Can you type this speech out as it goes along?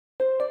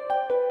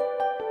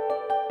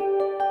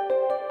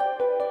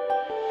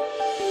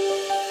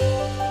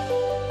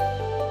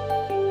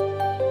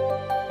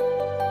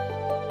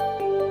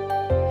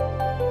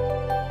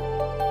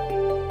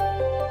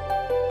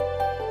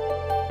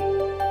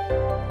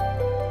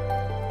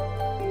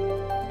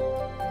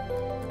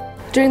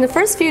During the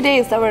first few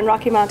days that we're in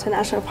Rocky Mountain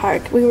National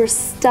Park, we were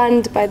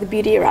stunned by the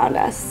beauty around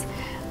us.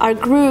 Our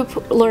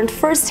group learned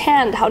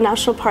firsthand how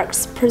national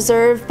parks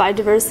preserve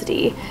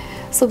biodiversity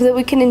so that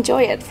we can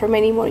enjoy it for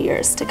many more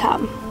years to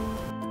come.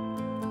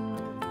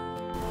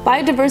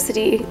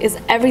 Biodiversity is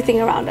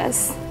everything around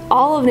us,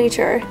 all of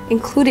nature,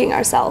 including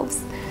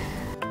ourselves.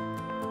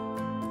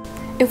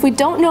 If we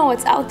don't know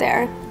what's out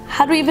there,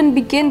 how do we even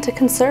begin to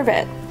conserve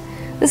it?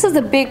 This is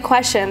a big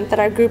question that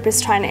our group is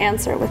trying to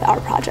answer with our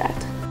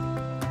project.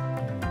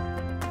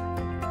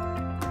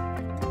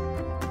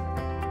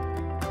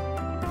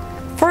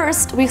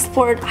 First, we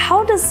explored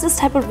how does this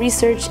type of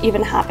research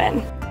even happen?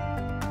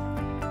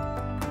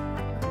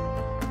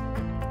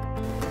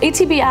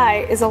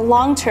 ATBI is a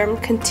long-term,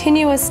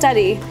 continuous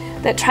study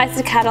that tries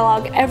to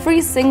catalog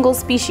every single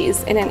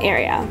species in an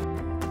area.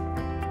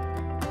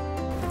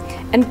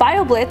 And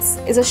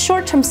BioBlitz is a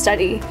short-term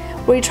study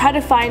where you try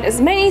to find as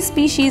many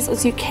species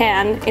as you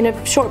can in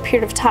a short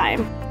period of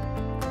time.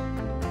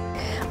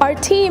 Our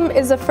team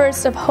is the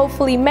first of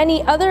hopefully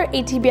many other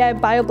ATBI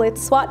BioBlitz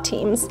SWAT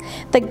teams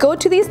that go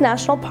to these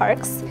national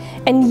parks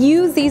and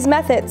use these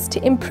methods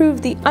to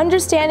improve the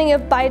understanding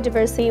of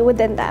biodiversity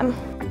within them.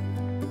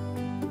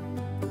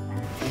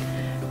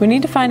 We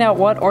need to find out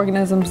what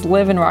organisms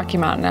live in Rocky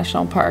Mountain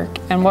National Park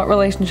and what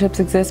relationships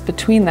exist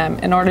between them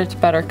in order to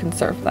better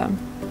conserve them.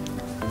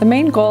 The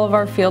main goal of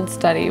our field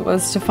study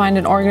was to find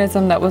an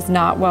organism that was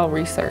not well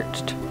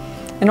researched.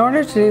 In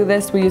order to do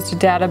this, we used a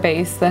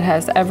database that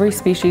has every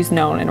species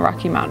known in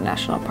Rocky Mountain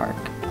National Park.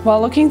 While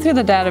looking through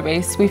the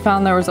database, we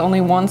found there was only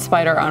one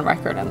spider on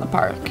record in the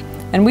park.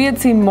 And we had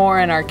seen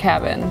more in our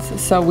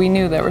cabins, so we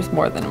knew there was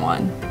more than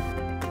one.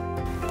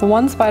 The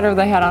one spider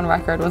they had on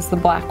record was the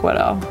black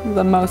widow,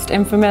 the most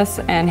infamous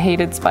and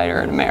hated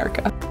spider in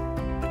America.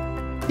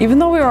 Even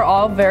though we were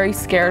all very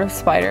scared of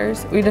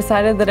spiders, we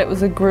decided that it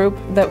was a group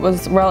that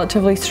was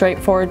relatively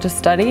straightforward to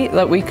study,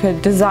 that we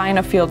could design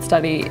a field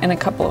study in a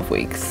couple of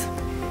weeks.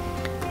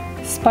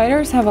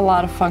 Spiders have a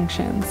lot of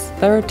functions.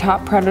 They're a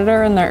top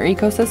predator in their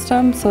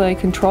ecosystem, so they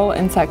control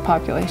insect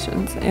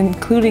populations,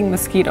 including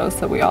mosquitoes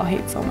that we all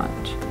hate so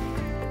much.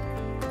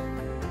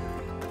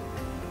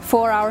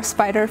 For our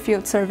spider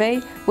field survey,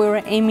 we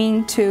were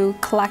aiming to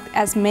collect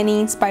as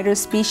many spider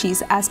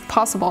species as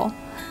possible.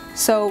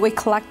 So we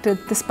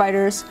collected the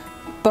spiders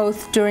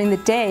both during the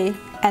day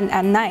and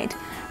at night,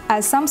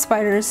 as some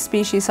spider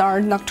species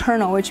are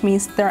nocturnal, which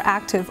means they're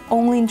active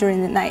only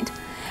during the night.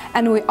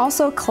 And we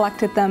also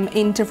collected them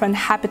in different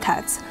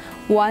habitats.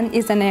 One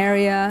is an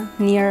area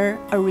near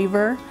a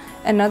river,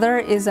 another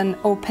is an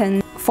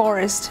open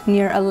forest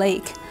near a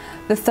lake.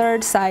 The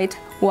third site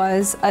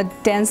was a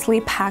densely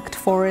packed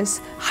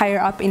forest higher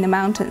up in the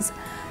mountains.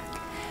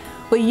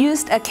 We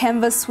used a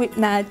canvas sweep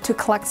net to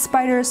collect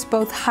spiders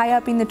both high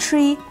up in the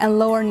tree and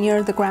lower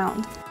near the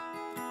ground.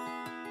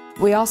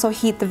 We also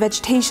heat the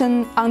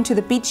vegetation onto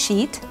the bead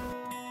sheet.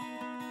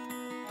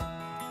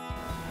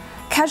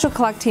 Casual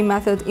collecting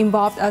method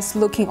involved us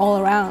looking all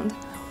around.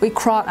 We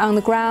crawled on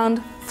the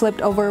ground,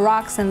 flipped over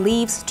rocks and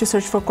leaves to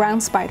search for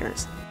ground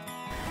spiders.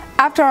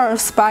 After our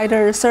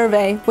spider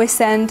survey, we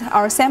sent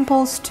our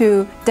samples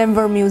to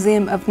Denver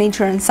Museum of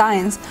Nature and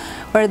Science,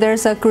 where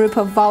there's a group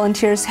of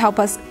volunteers help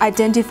us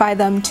identify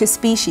them to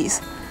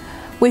species.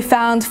 We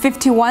found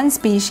 51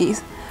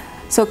 species,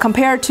 so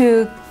compared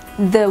to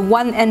the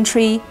one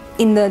entry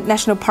in the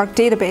National Park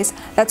database,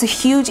 that's a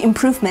huge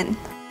improvement.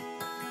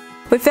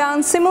 We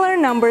found similar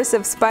numbers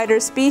of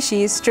spider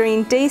species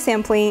during day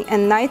sampling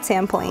and night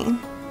sampling.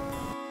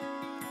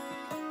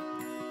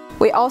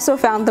 We also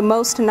found the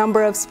most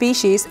number of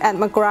species at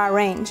McGraw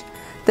Range,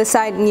 the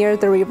site near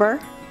the river.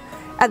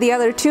 At the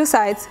other two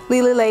sites,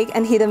 Lily Lake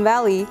and Hidden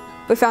Valley,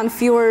 we found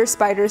fewer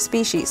spider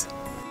species.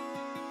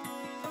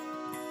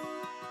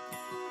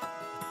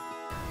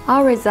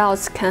 Our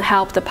results can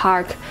help the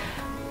park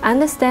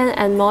understand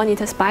and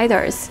monitor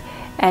spiders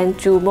and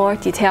do more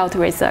detailed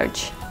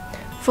research.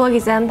 For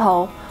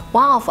example,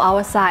 one of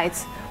our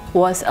sites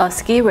was a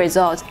ski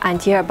resort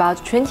until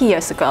about 20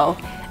 years ago,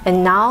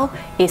 and now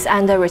is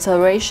under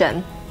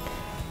restoration.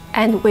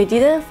 And we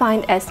didn't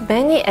find as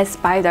many as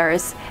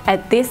spiders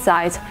at this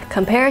site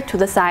compared to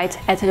the site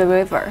at the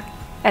river.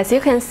 As you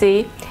can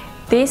see,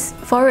 this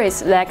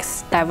forest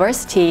lacks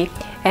diversity,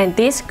 and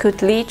this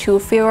could lead to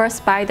fewer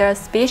spider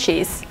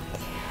species.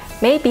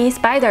 Maybe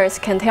spiders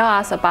can tell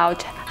us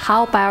about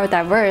how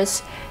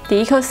biodiverse the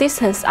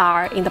ecosystems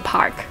are in the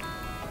park.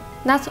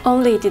 Not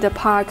only did the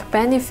park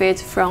benefit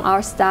from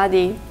our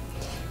study,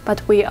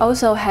 but we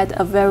also had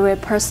a very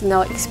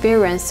personal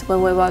experience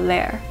when we were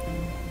there.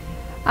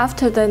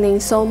 After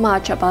learning so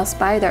much about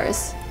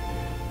spiders,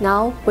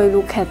 now we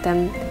look at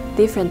them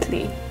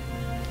differently.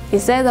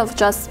 Instead of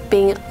just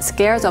being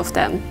scared of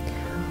them,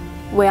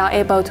 we are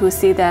able to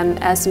see them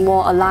as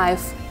more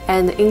alive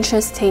and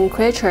interesting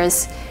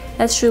creatures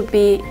that should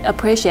be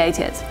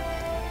appreciated.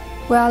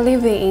 We are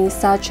living in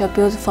such a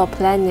beautiful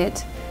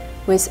planet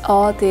with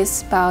all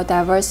this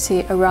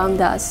biodiversity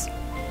around us.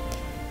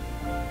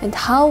 And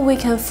how we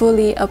can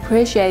fully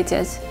appreciate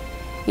it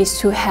is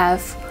to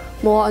have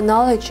more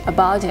knowledge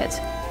about it.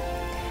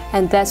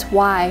 And that's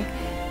why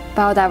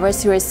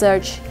biodiversity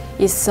research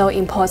is so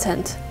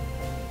important.